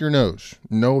ever pick your nose?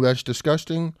 No, that's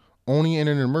disgusting. Only in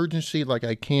an emergency, like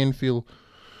I can feel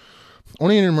a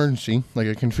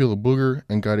booger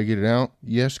and got to get it out.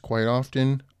 Yes, quite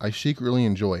often. I secretly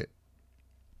enjoy it.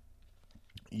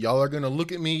 Y'all are going to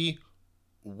look at me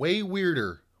way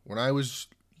weirder when I was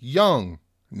young.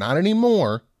 Not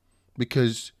anymore,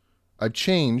 because I've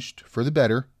changed for the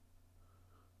better.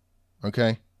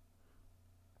 Okay?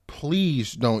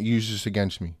 Please don't use this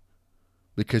against me,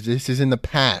 because this is in the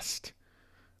past.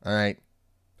 All right?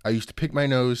 I used to pick my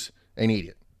nose and eat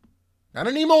it. Not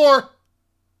anymore.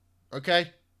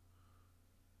 Okay?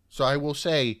 So I will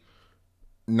say,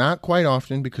 not quite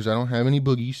often, because I don't have any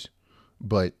boogies,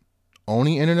 but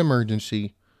only in an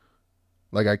emergency,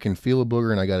 like I can feel a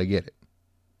booger and I got to get it.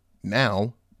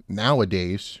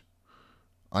 Nowadays,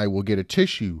 I will get a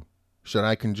tissue so that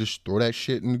I can just throw that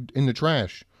shit in the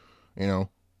trash.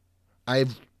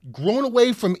 I've grown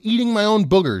away from eating my own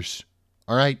boogers.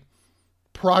 All right?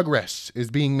 Progress is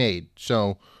being made.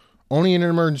 So, only in an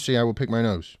emergency, I will pick my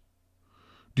nose.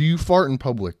 Do you fart in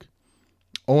public?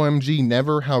 OMG,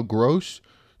 never. How gross.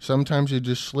 Sometimes it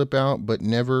just slip out, but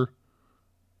never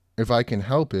if I can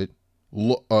help it.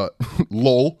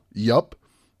 Lol. Yup.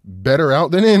 Better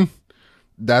out than in.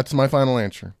 That's my final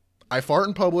answer. I fart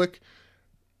in public,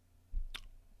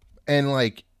 and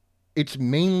it's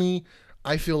mainly,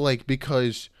 I feel like,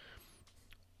 because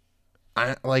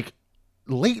I like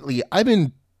lately I've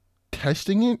been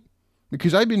testing it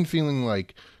because I've been feeling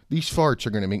like these farts are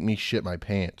going to make me shit my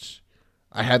pants.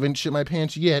 I haven't shit my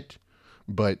pants yet,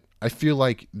 but I feel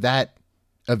like that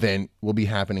event will be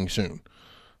happening soon.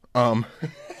 Do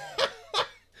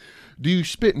you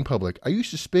spit in public? I used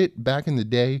to spit back in the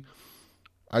day.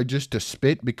 I just to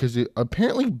spit because it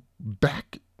apparently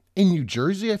back in New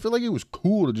Jersey, I feel like it was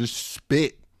cool to just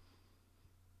spit.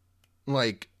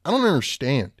 Like, I don't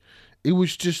understand. It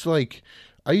was just like,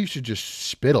 I used to just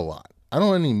spit a lot. I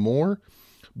don't anymore,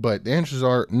 but the answers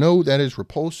are no, that is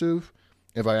repulsive.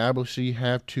 If I obviously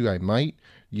have to, I might.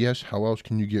 Yes, how else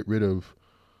can you get rid of?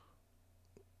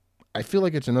 I feel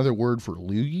like it's another word for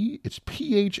loogie. It's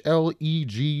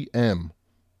PHLEGM.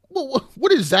 Well,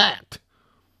 what is that?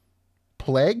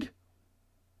 Plague?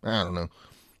 I don't know.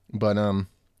 But,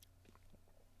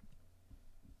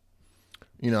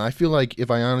 I feel like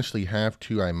if I honestly have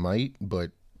to, I might,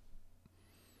 but,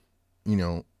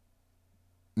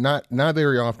 not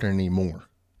very often anymore.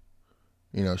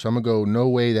 So I'm going to go, no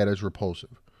way, that is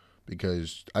repulsive,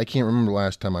 because I can't remember the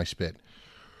last time I spit.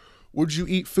 Would you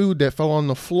eat food that fell on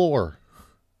the floor?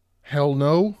 Hell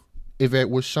no. If it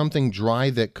was something dry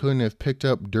that couldn't have picked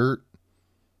up dirt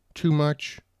too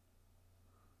much,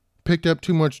 I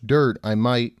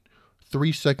might.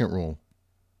 3-second rule.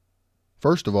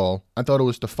 First of all, I thought it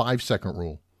was the 5-second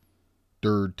rule.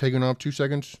 They're taking off 2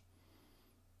 seconds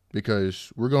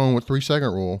because we're going with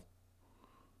 3-second rule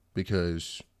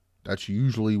because that's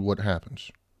usually what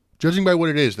happens. Judging by what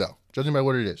it is, though.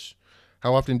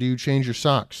 How often do you change your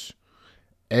socks?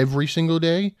 Every single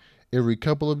day? Every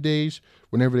couple of days?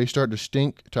 Whenever they start to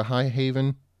stink to high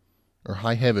heaven,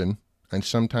 and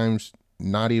sometimes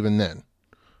not even then.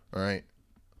 All right?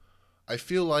 I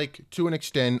feel like, to an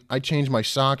extent, I change my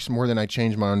socks more than I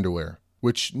change my underwear,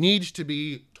 which needs to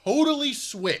be totally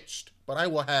switched. But I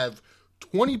will have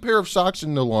 20 pair of socks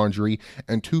in the laundry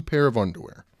and 2 pair of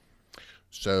underwear.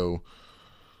 So,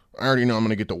 I already know I'm going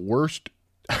to get the worst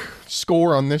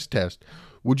score on this test.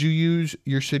 Would you use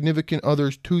your significant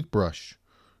other's toothbrush?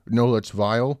 No, that's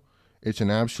vile. It's an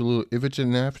absolute, if it's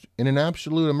in an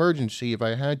absolute emergency, if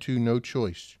I had to, no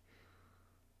choice.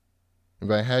 If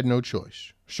I had no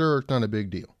choice. Sure, it's not a big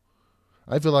deal.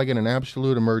 I feel like in an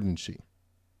absolute emergency.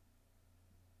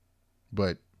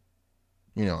 But,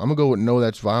 I'm going to go with no,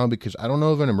 that's vile, because I don't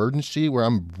know of an emergency where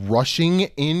I'm rushing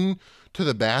in to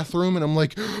the bathroom and I'm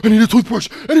like, I need a toothbrush.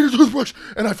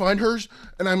 And I find hers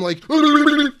and I'm like, I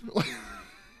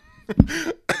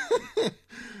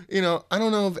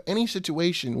don't know of any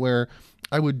situation where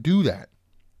I would do that.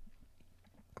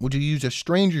 Would you use a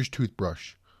stranger's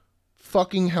toothbrush?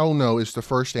 Fucking hell no is the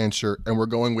first answer, and we're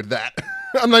going with that.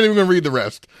 I'm not even going to read the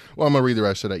rest. Well, I'm going to read the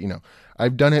rest so that you know.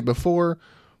 I've done it before,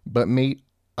 but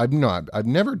I've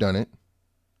never done it.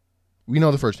 We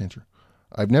know the first answer.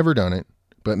 I've never done it,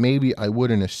 but maybe I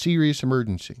would in a serious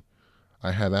emergency.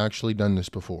 I have actually done this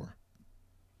before.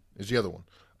 Is the other one.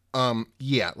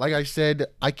 Yeah, like I said,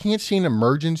 I can't see an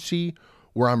emergency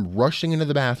where I'm rushing into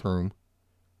the bathroom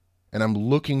and I'm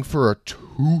looking for a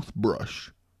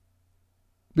toothbrush.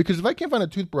 Because if I can't find a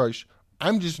toothbrush,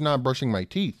 I'm just not brushing my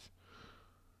teeth.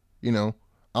 I'll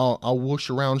whoosh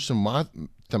around some mouthwash.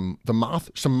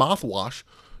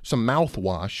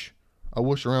 I'll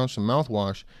whoosh around some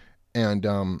mouthwash, and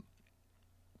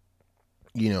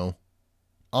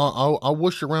I'll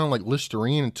whoosh around like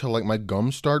Listerine until like my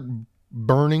gums start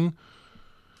burning.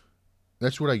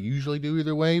 That's what I usually do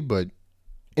either way. But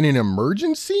in an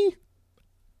emergency,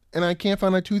 and I can't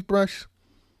find a toothbrush,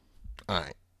 oh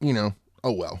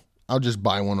well, I'll just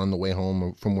buy one on the way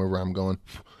home from wherever I'm going.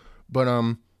 But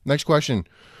next question.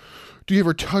 Do you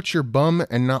ever touch your bum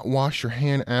and not wash your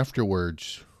hand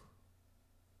afterwards?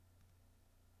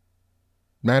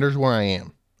 Matters where I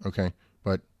am, okay?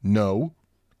 But no.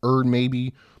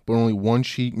 Maybe, but only one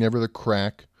cheek, never the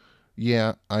crack.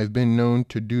 Yeah, I've been known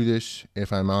to do this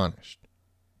if I'm honest.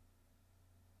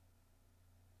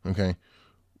 Okay?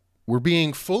 We're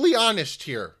being fully honest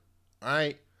here, all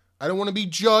right? I don't want to be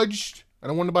judged. I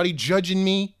don't want anybody judging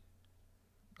me.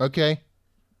 Okay?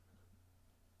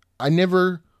 I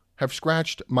never have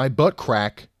scratched my butt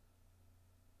crack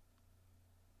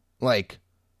like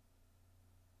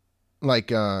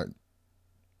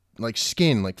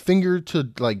skin, like finger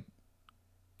to like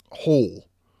hole.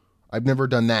 I've never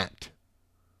done that.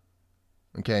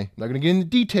 Okay? I'm not going to get into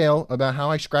detail about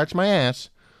how I scratch my ass,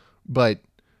 but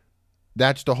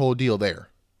that's the whole deal there.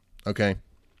 Okay?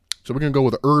 So we're going to go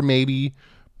with maybe,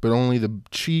 but only the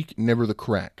cheek, never the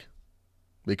crack.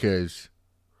 Because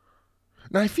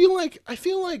now I feel like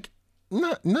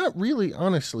not really,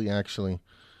 honestly, actually.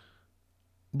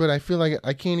 But I feel like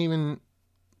I can't even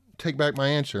take back my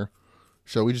answer.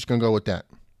 So we're just going to go with that.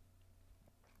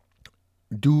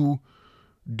 Do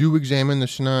examine the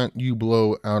snot you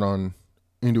blow out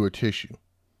into a tissue.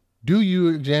 Do you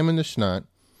examine the snot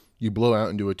you blow out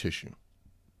into a tissue?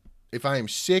 If I am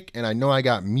sick and I know I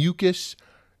got mucus,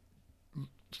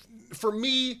 for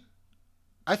me,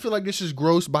 I feel like this is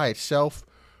gross by itself,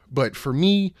 but for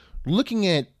me, looking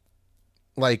at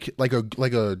like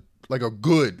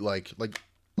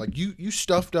you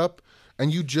stuffed up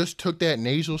and you just took that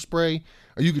nasal spray,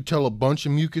 or you could tell a bunch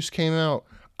of mucus came out,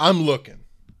 I'm looking,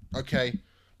 okay?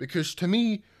 Because to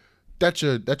me, that's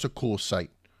a cool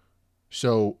sight.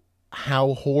 So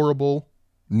how horrible?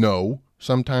 No,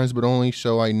 sometimes, but only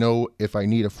so I know if I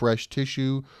need a fresh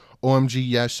tissue. OMG,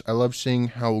 yes, I love seeing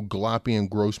how gloppy and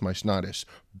gross my snot is.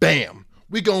 Bam!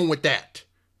 We going with that.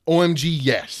 OMG,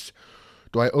 yes.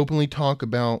 Do you openly talk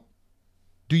about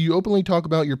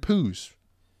your poos?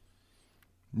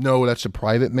 No, that's a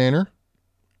private matter.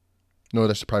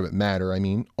 I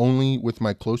mean, only with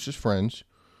my closest friends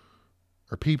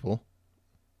or people.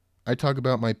 I talk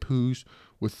about my poos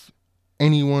with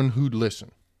anyone who'd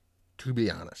listen, to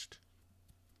be honest.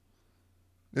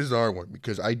 This is a hard one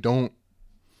because I talk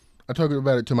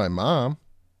about it to my mom.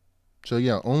 So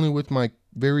yeah, only with my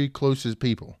very closest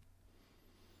people.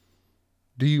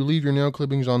 Do you leave your nail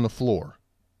clippings on the floor?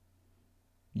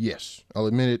 Yes, I'll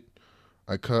admit it.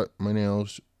 I cut my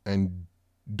nails and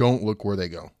don't look where they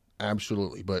go.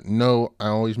 Absolutely. But no, I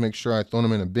always make sure I throw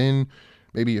them in a bin.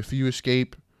 Maybe a few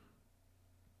escape.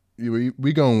 We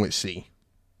going with C.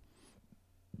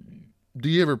 Do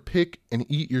you ever pick and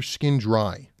eat your skin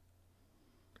dry?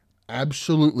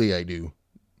 Absolutely I do.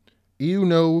 You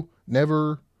know,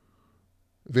 never,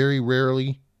 very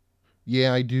rarely.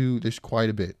 Yeah, I do this quite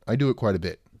a bit. I do it quite a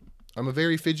bit. I'm a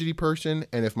very fidgety person,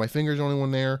 and if my finger's the only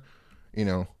one there,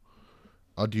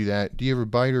 I'll do that. Do you ever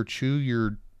bite or chew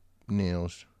your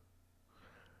nails?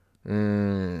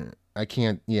 I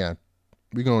can't. Yeah,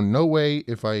 we going no way.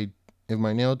 If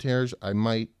my nail tears, I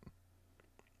might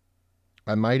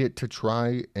it to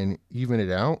try and even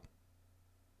it out.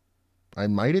 I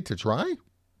might it to try?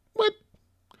 What?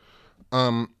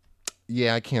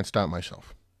 Yeah, I can't stop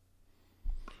myself.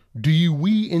 Do you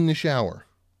wee in the shower?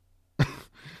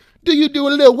 Do you do a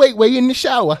little way in the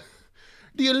shower?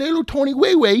 Do you little Tony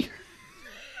way?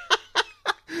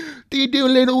 Do you do a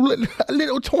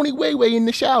little Tony way in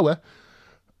the shower?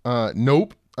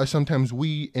 Nope. I sometimes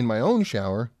wee in my own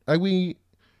shower. I wee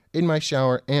in my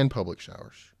shower and public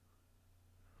showers.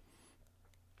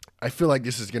 I feel like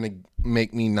this is going to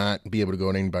make me not be able to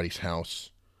go to anybody's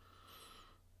house.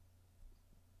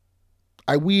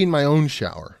 I wee in my own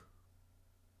shower.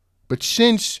 But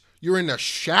since you're in the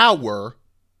shower,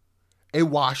 it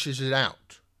washes it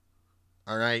out.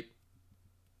 All right?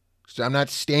 So I'm not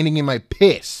standing in my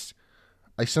piss.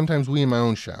 I sometimes wee in my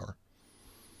own shower.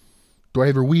 Do I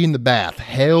ever wee in the bath?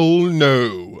 Hell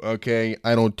no. Okay?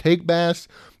 I don't take baths,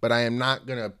 but I am not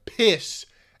going to piss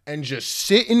and just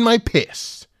sit in my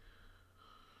piss.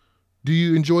 Do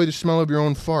you enjoy the smell of your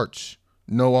own farts?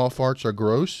 No, all farts are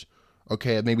gross.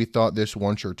 Okay, I've maybe thought this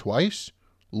once or twice.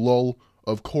 Lol,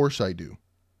 of course I do.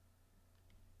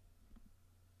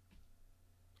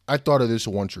 I thought of this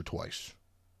once or twice.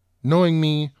 Knowing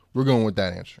me, we're going with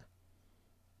that answer.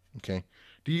 Okay.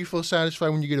 Do you feel satisfied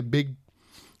when you get a big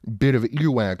bit of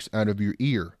earwax out of your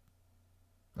ear?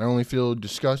 I only feel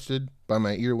disgusted by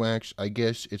my earwax. I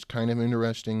guess it's kind of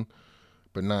interesting,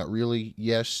 but not really.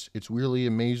 Yes, it's really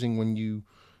amazing when you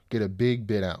get a big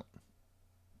bit out.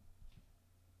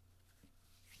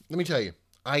 Let me tell you,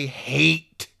 I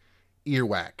hate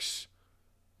earwax.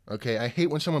 Okay, I hate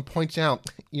when someone points out,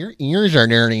 your ears are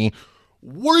dirty.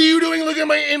 What are you doing looking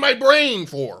in my brain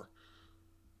for?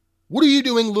 What are you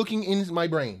doing looking in my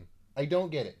brain? I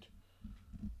don't get it.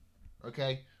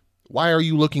 Okay? Why are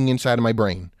you looking inside of my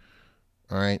brain?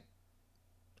 All right?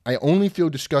 I only feel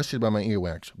disgusted by my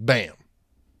earwax. Bam.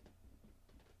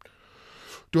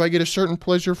 Do I get a certain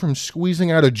pleasure from squeezing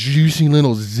out a juicy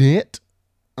little zit?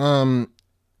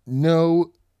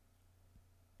 No.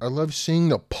 I love seeing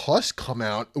the pus come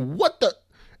out. What the?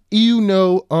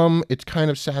 It's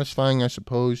kind of satisfying, I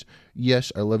suppose.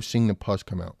 Yes, I love seeing the pus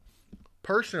come out.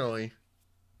 Personally,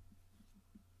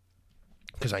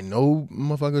 because I know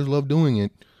motherfuckers love doing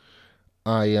it,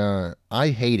 I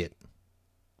hate it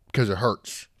because it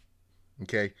hurts.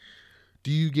 Okay?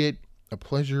 Do you get a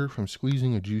pleasure from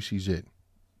squeezing a juicy zit?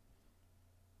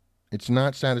 It's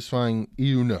not satisfying,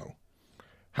 no.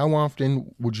 How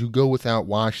often would you go without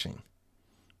washing?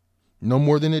 No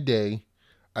more than a day.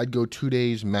 I'd go 2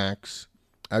 days max.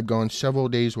 I've gone several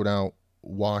days without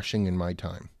washing in my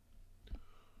time.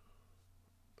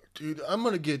 Dude, I'm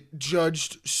going to get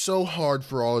judged so hard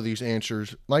for all of these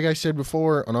answers. Like I said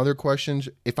before on other questions,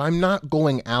 if I'm not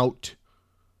going out,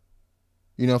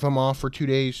 if I'm off for 2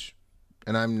 days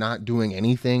and I'm not doing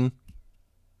anything,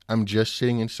 I'm just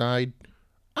sitting inside,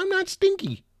 I'm not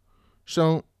stinky.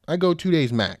 So I go 2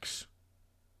 days max.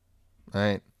 All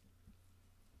right.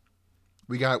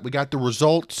 We got the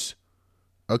results.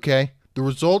 Okay. The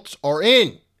results are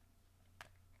in.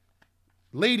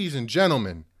 Ladies and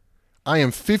gentlemen, I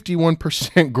am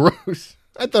 51% gross.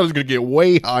 I thought it was going to get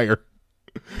way higher.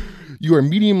 You are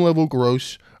medium level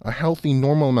gross, a healthy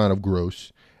normal amount of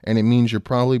gross, and it means you're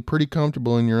probably pretty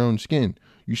comfortable in your own skin.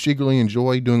 You secretly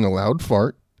enjoy doing a loud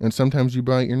fart, and sometimes you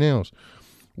bite your nails.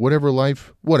 Whatever.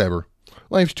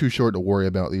 Life's too short to worry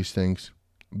about these things.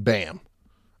 Bam.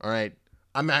 All right.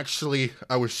 I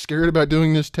was scared about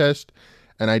doing this test,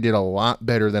 and I did a lot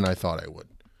better than I thought I would.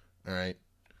 All right.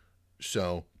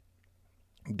 So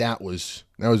that was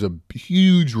a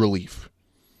huge relief.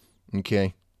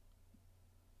 Okay.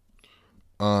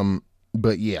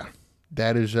 But yeah,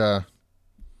 that is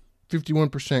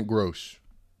 51% gross.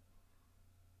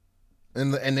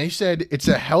 And they said it's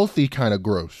a healthy kind of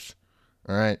gross.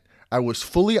 All right. I was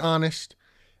fully honest,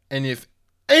 and if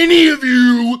any of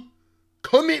you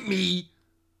come at me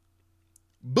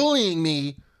bullying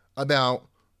me about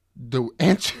the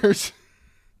answers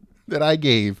that I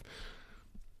gave,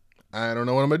 I don't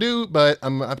know what I'm going to do, but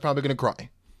I'm probably going to cry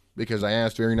because I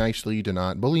asked very nicely to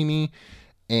not bully me.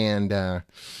 And,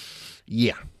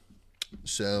 yeah.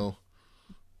 So,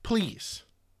 please,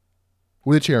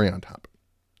 with a cherry on top.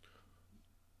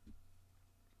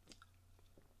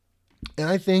 And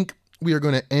I think we are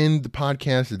going to end the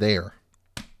podcast there.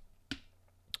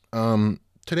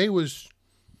 Today was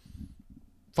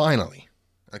finally,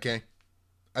 okay?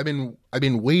 I've been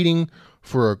waiting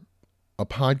for a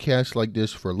podcast like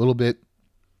this for a little bit.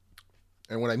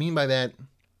 And what I mean by that,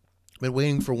 I've been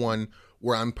waiting for one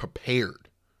where I'm prepared,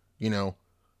 And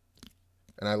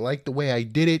I like the way I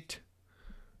did it.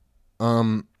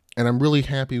 And I'm really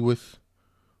happy with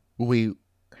what we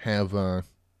have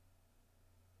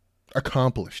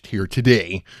accomplished here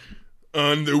today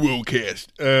on the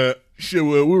Woecast. So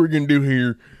what we're gonna do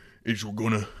here is we're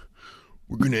gonna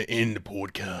end the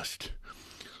podcast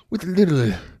with a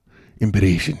little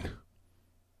inspiration.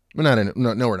 We're not in it.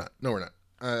 No, we're not.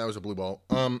 That was a blue ball.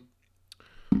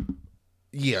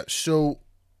 Yeah. So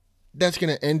that's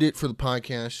gonna end it for the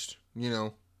podcast.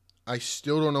 I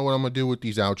still don't know what I'm gonna do with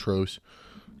these outros.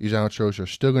 These outros are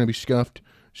still gonna be scuffed.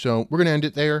 So we're gonna end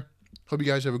it there. Hope you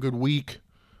guys have a good week.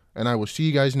 And I will see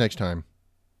you guys next time.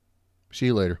 See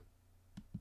you later.